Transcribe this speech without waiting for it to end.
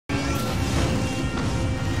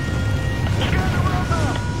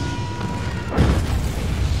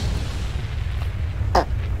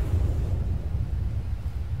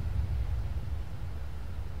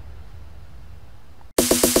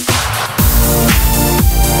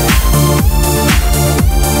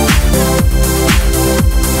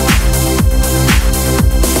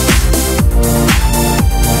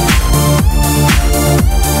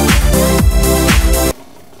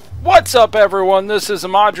What's up, everyone? This is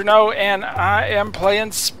Amadrino, and I am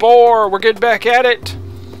playing Spore. We're getting back at it.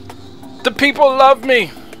 The people love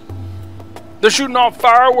me. They're shooting off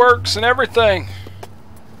fireworks and everything.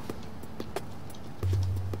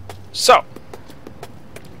 So,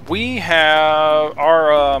 we have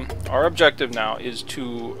our objective now is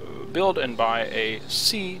to build and buy a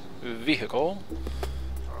sea vehicle.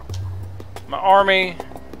 My army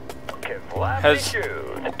has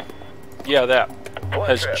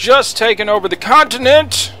just taken over the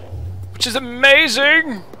continent, which is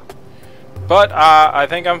amazing. But I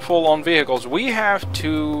think I'm full on vehicles. We have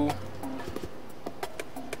to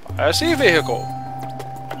buy a sea vehicle.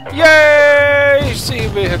 Yay! Sea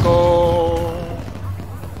vehicle.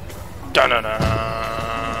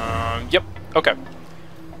 Dun-dun-dun. Yep. Okay.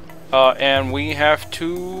 And we have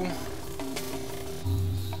to.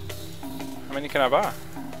 How many can I buy?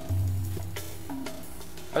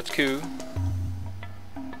 That's cool.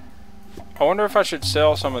 I wonder if I should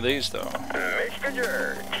sell some of these, though.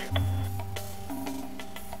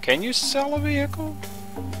 Can you sell a vehicle?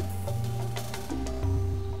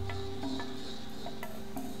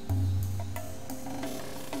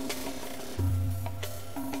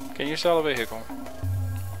 Can you sell a vehicle?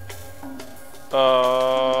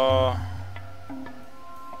 I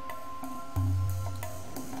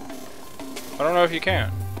don't know if you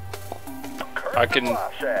can. I can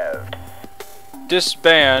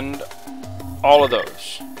disband all of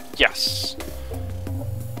those. Yes.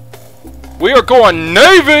 We are going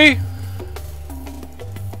Navy!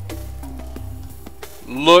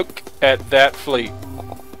 Look at that fleet.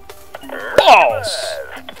 Balls!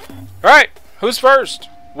 Alright, who's first?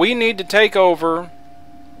 We need to take over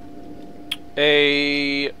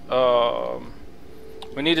a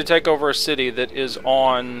we need to take over a city that is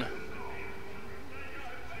on.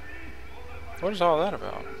 What is all that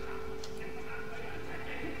about?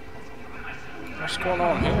 What's going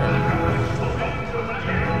on here?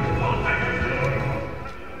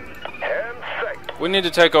 We need to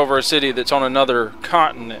take over a city that's on another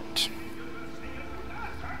continent.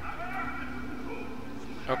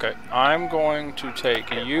 Okay, I'm going to take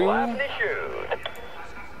you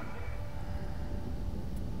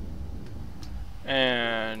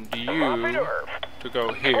and you to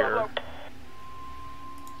go here.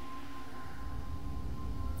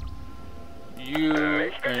 You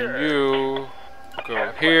and you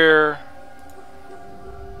go here.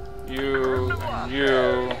 You and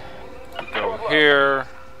you go here.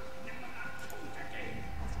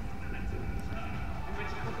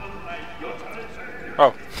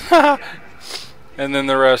 Oh. And then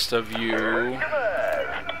the rest of you.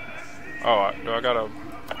 Oh, do I gotta.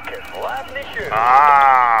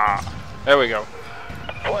 Ah! There we go.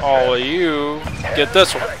 All of you get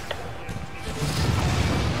this one.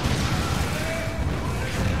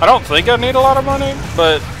 I don't think I need a lot of money,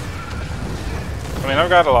 but I mean I've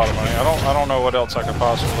got a lot of money. I don't know what else I could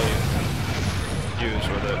possibly use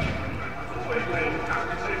with it.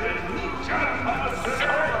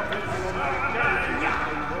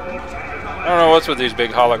 I don't know what's with these big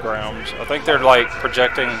holograms. I think they're like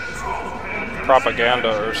projecting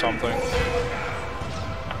propaganda or something.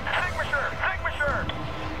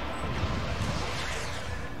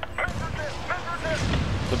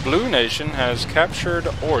 The Blue Nation has captured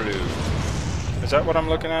Orlu. Is that what I'm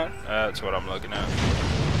looking at? That's what I'm looking at.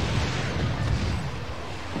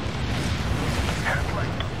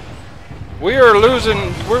 We are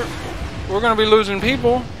losing. We're going to be losing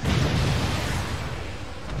people.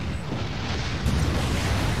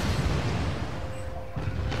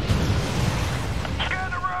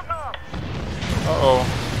 Uh-oh.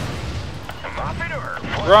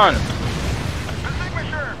 Run.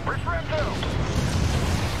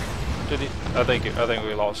 Did he? I think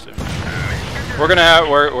we lost him.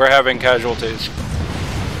 We're having casualties.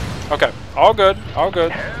 Okay, all good, all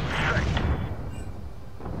good.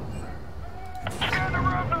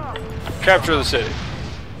 Capture the city.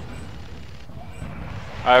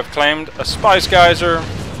 I have claimed a spice geyser.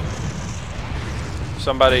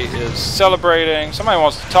 Somebody is celebrating. Somebody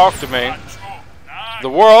wants to talk to me. The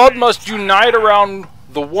world must unite around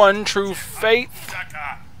the one true faith.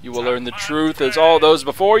 You will learn the truth as all those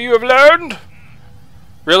before you have learned.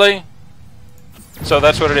 Really? So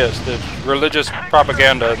that's what it is. The religious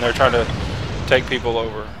propaganda, and they're trying to take people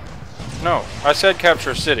over. No, I said capture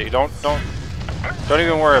a city. Don't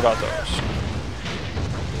even worry about those.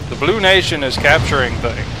 The Blue Nation is capturing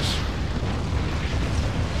things.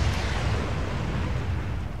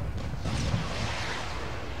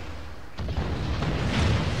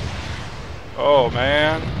 Oh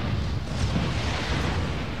man.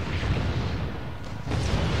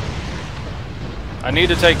 I need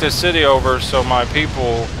to take this city over so my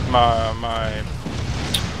people, my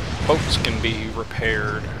boats can be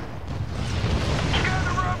repaired.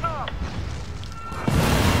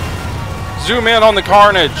 Zoom in on the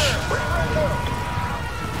carnage.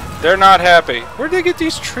 They're not happy. Where'd they get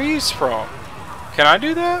these trees from? Can I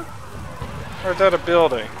do that? Or is that a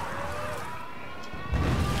building?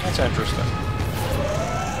 That's interesting.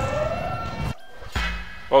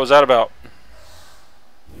 What was that about?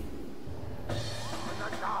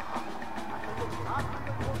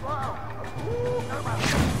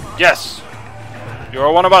 Yes! You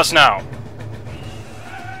are one of us now.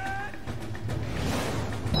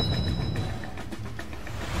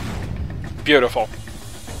 Beautiful.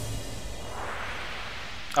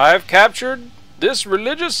 I have captured this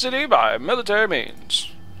religious city by military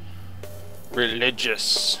means.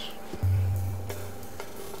 Religious.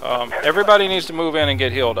 Everybody needs to move in and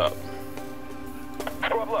get healed up.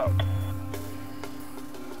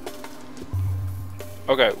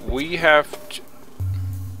 Okay, we have to...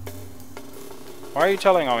 Why are you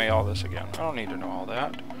telling me all this again? I don't need to know all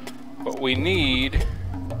that. What we need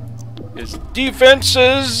is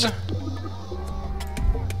defenses!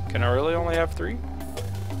 Can I really only have 3?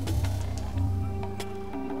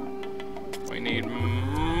 We need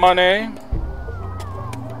money,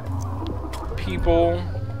 people,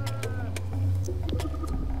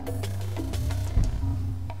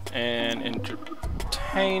 and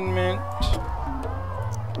entertainment.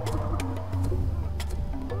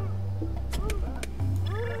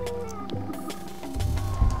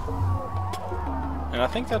 And I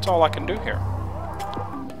think that's all I can do here.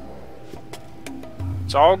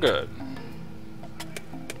 It's all good.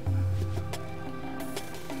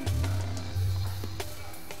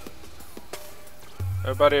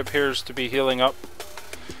 Everybody appears to be healing up.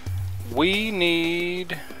 We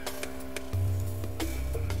need...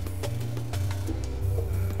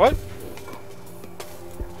 What?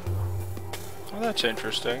 Oh, that's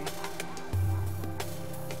interesting.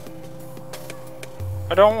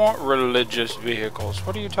 I don't want religious vehicles.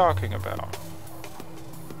 What are you talking about?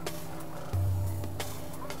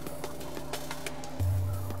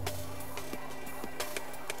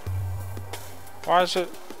 Why is it...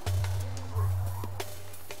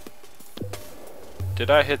 Did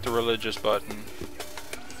I hit the religious button?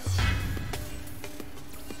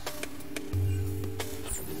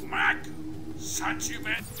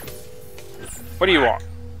 What do you want?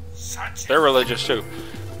 They're religious too.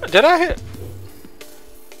 Did I hit...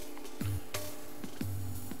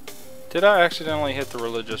 Did I accidentally hit the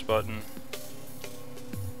religious button?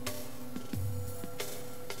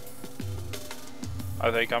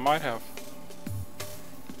 I think I might have.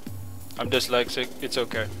 I'm dyslexic. It's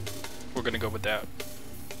okay. We're gonna go with that.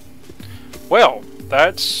 Well,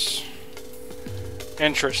 that's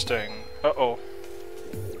interesting. Uh-oh.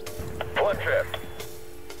 One trip.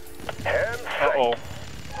 Uh-oh.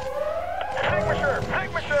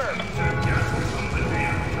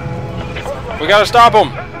 We gotta stop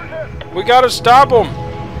him! We gotta stop him!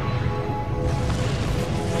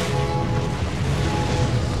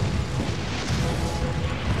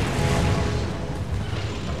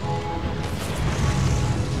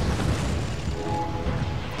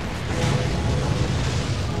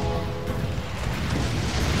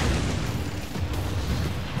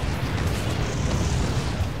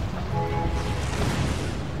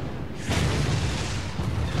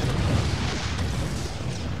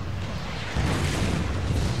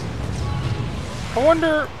 I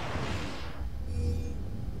wonder...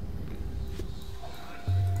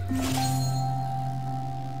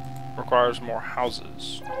 Requires more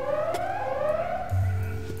houses.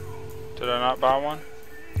 Did I not buy one?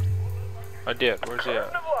 I did. Where's he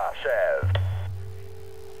at?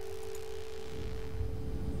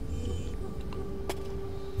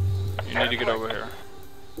 You need to get over here.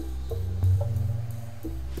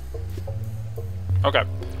 Okay.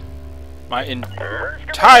 My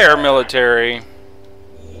entire military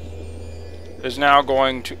is now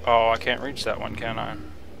going to... Oh, I can't reach that one, can I?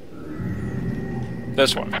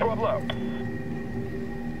 This one.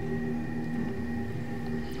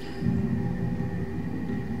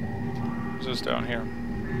 Is this down here?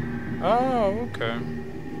 Oh, okay.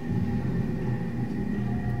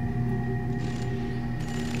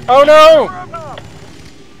 Oh no!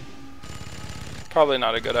 Probably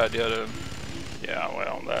not a good idea to... Yeah,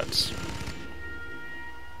 well, that's...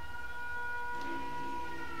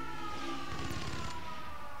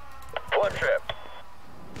 One trip.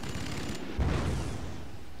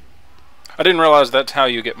 I didn't realize that's how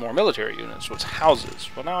you get more military units, was houses.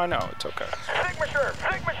 Well, now I know. It's okay. Signature!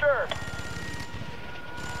 Signature!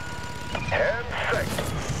 And six.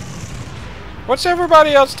 What's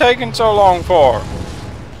everybody else taking so long for?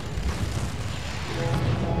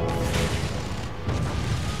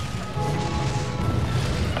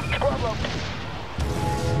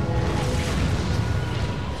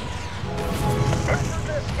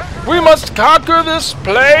 We must conquer this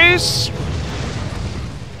place!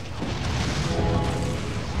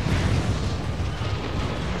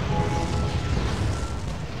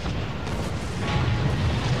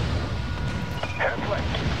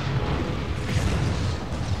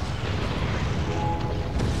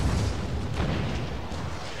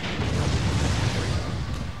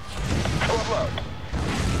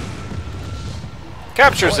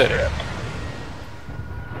 Capture city.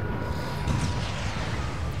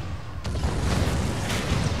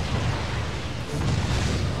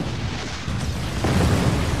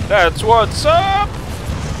 That's what's up.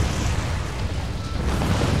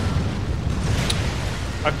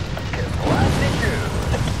 I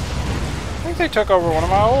think they took over one of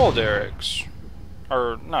my oil derricks.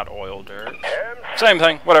 Or not oil derricks. Same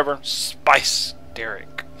thing, whatever. Spice derrick.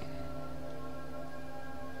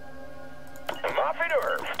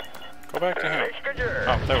 Go back to him.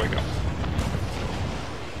 Oh, there we go.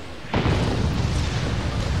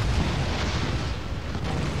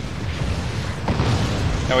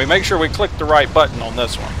 Now we make sure we click the right button on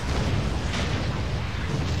this one.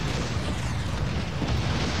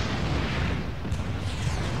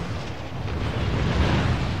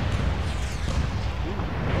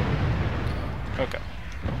 Okay.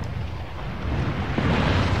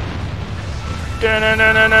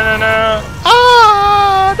 Da-na-na-na-na-na-na.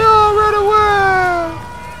 Ah! No, run away!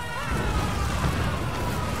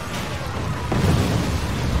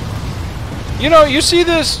 You know, you see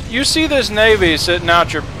this Navy sitting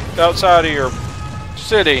outside of your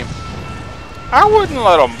city. I wouldn't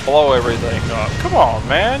let them blow everything up. Come on,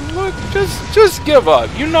 man. Look, just give up.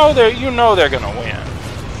 You know they're gonna win.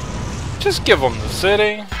 Just give them the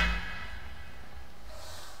city.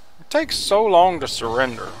 It takes so long to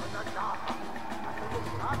surrender.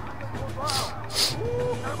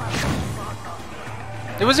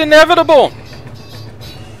 It was inevitable.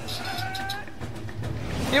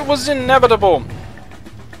 It was inevitable.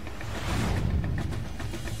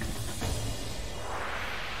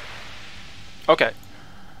 Okay.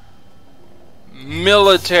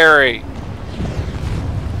 Military.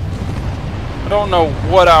 I don't know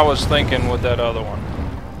what I was thinking with that other one.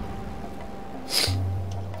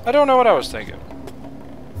 I don't know what I was thinking.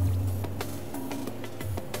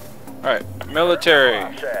 Alright,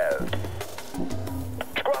 military.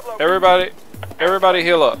 Everybody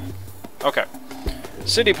heal up. Okay.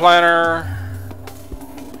 City planner.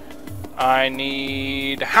 I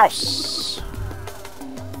need house.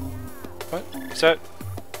 What? Is that?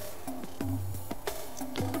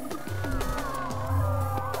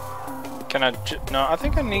 Can I? No, I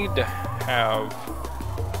think I need to have.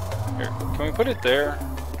 Here, can we put it there?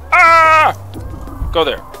 Ah! Go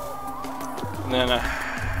there. And then a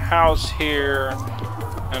house here,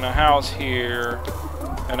 and a house here,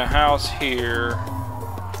 and a house here,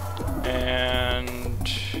 and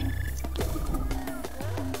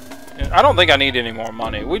I don't think I need any more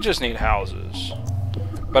money. We just need houses.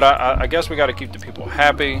 But I guess we got to keep the people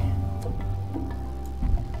happy.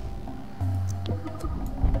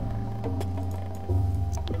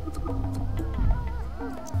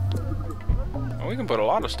 And we can put a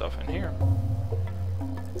lot of stuff in here.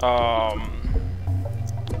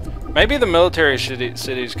 Maybe the military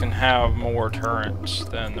cities can have more turrets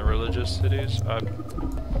than the religious cities.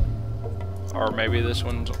 Or maybe this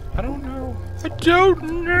one's... I don't know. I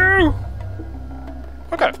don't know.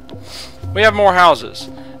 Okay. We have more houses.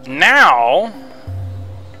 Now...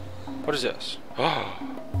 What is this?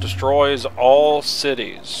 Destroys all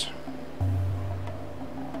cities.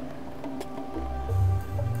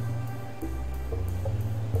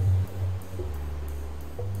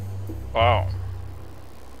 Wow.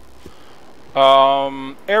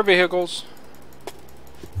 Air vehicles.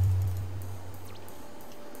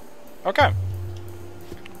 Okay.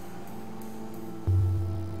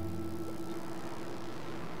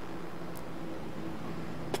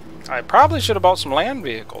 I probably should have bought some land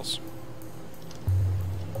vehicles.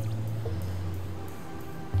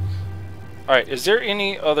 Alright, is there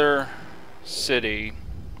any other city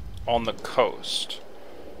on the coast?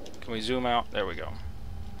 Can we zoom out? There we go.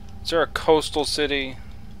 Is there a coastal city?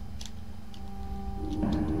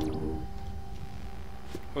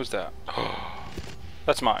 Who's that?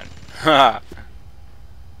 That's mine. I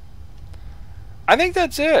think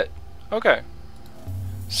that's it. Okay.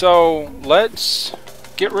 So, let's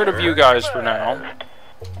get rid of you guys for now.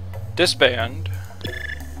 Disband.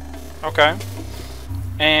 Okay.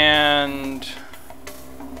 and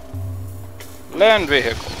land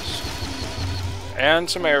vehicles, and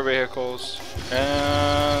some air vehicles,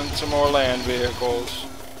 and some more land vehicles.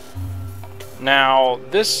 Now,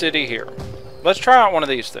 this city here, let's try out one of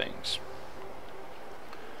these things.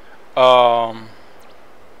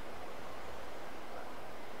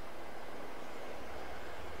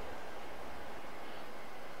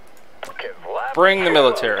 Bring the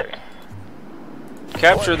military.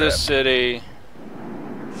 Capture this city.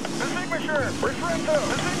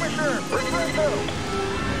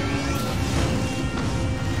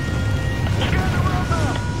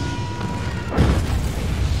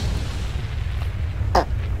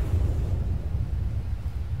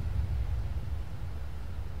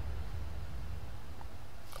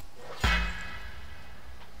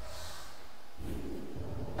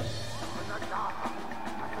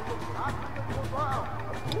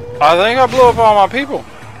 I think I blew up all my people.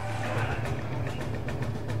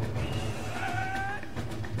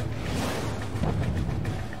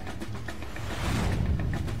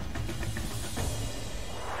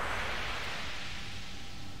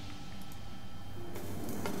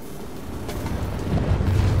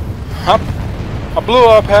 I blew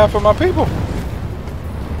up half of my people.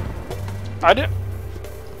 I didn't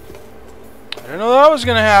know that was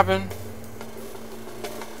gonna happen.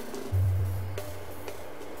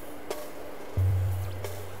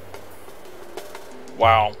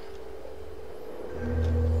 Wow.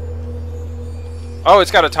 Oh,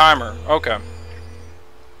 it's got a timer. Okay.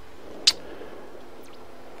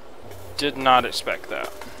 Did not expect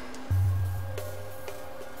that.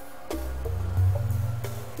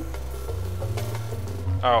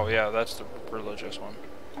 Oh, yeah, that's the religious one.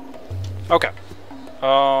 Okay.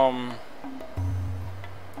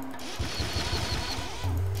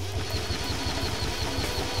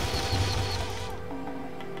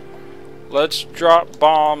 Let's drop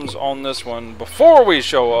bombs on this one before we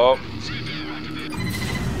show up.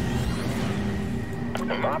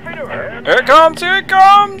 Here it comes! Here it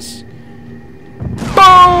comes!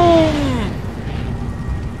 Boom!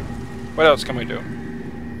 What else can we do?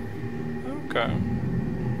 Okay.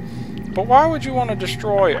 But why would you want to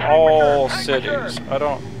destroy all cities? I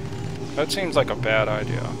don't... That seems like a bad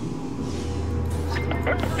idea.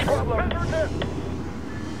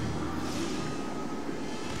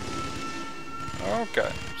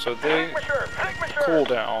 Okay, so they...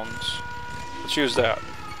 cooldowns. Let's use that.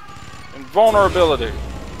 Invulnerability.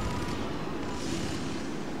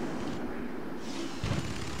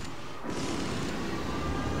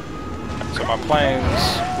 So my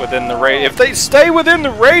planes within the radius. If they stay within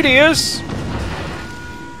the radius,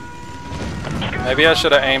 maybe I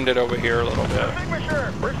should have aimed it over here a little bit.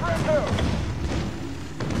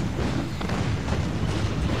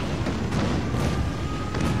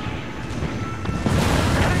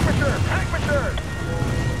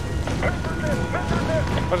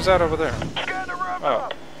 What is that over there? Oh.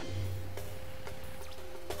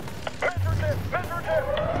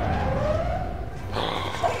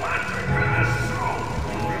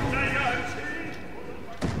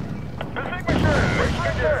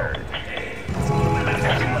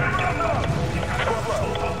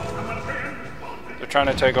 They're trying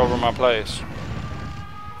to take over my place.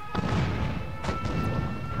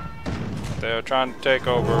 They're trying to take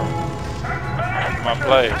over my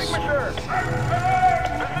place.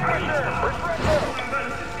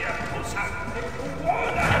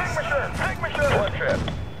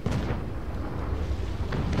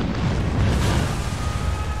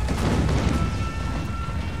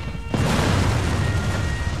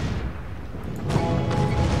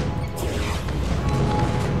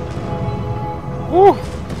 Woo!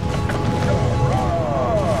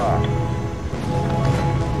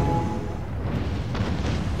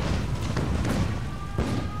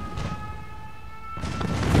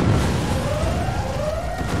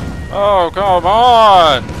 Oh, come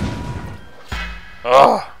on!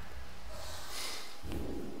 Ugh.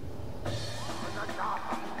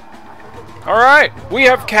 Alright, we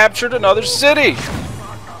have captured another city!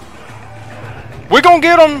 We gonna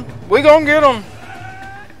get them! We gonna get them!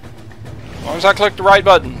 As long as I click the right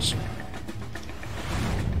buttons.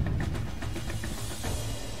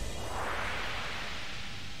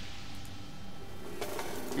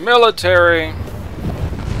 Military.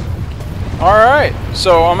 Alright,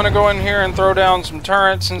 so I'm going to go in here and throw down some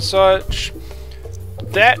turrets and such.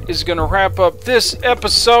 That is going to wrap up this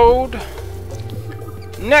episode.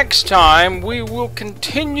 Next time, we will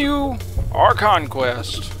continue our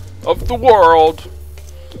conquest of the world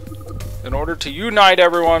in order to unite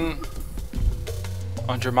everyone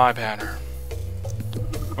under my banner.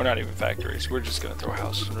 We're not even factories. We're just going to throw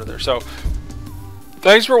houses under there. So,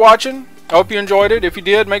 Thanks for watching. I hope you enjoyed it. If you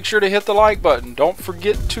did, make sure to hit the like button. Don't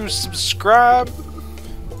forget to subscribe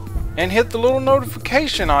and hit the little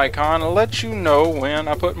notification icon to let you know when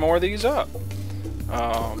I put more of these up.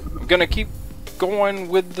 I'm gonna keep going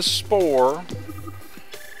with the Spore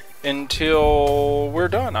until we're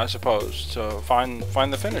done, I suppose, to find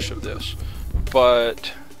the finish of this.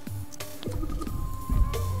 But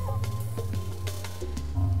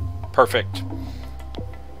perfect.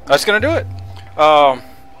 That's gonna do it.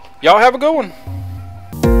 Y'all have a good one.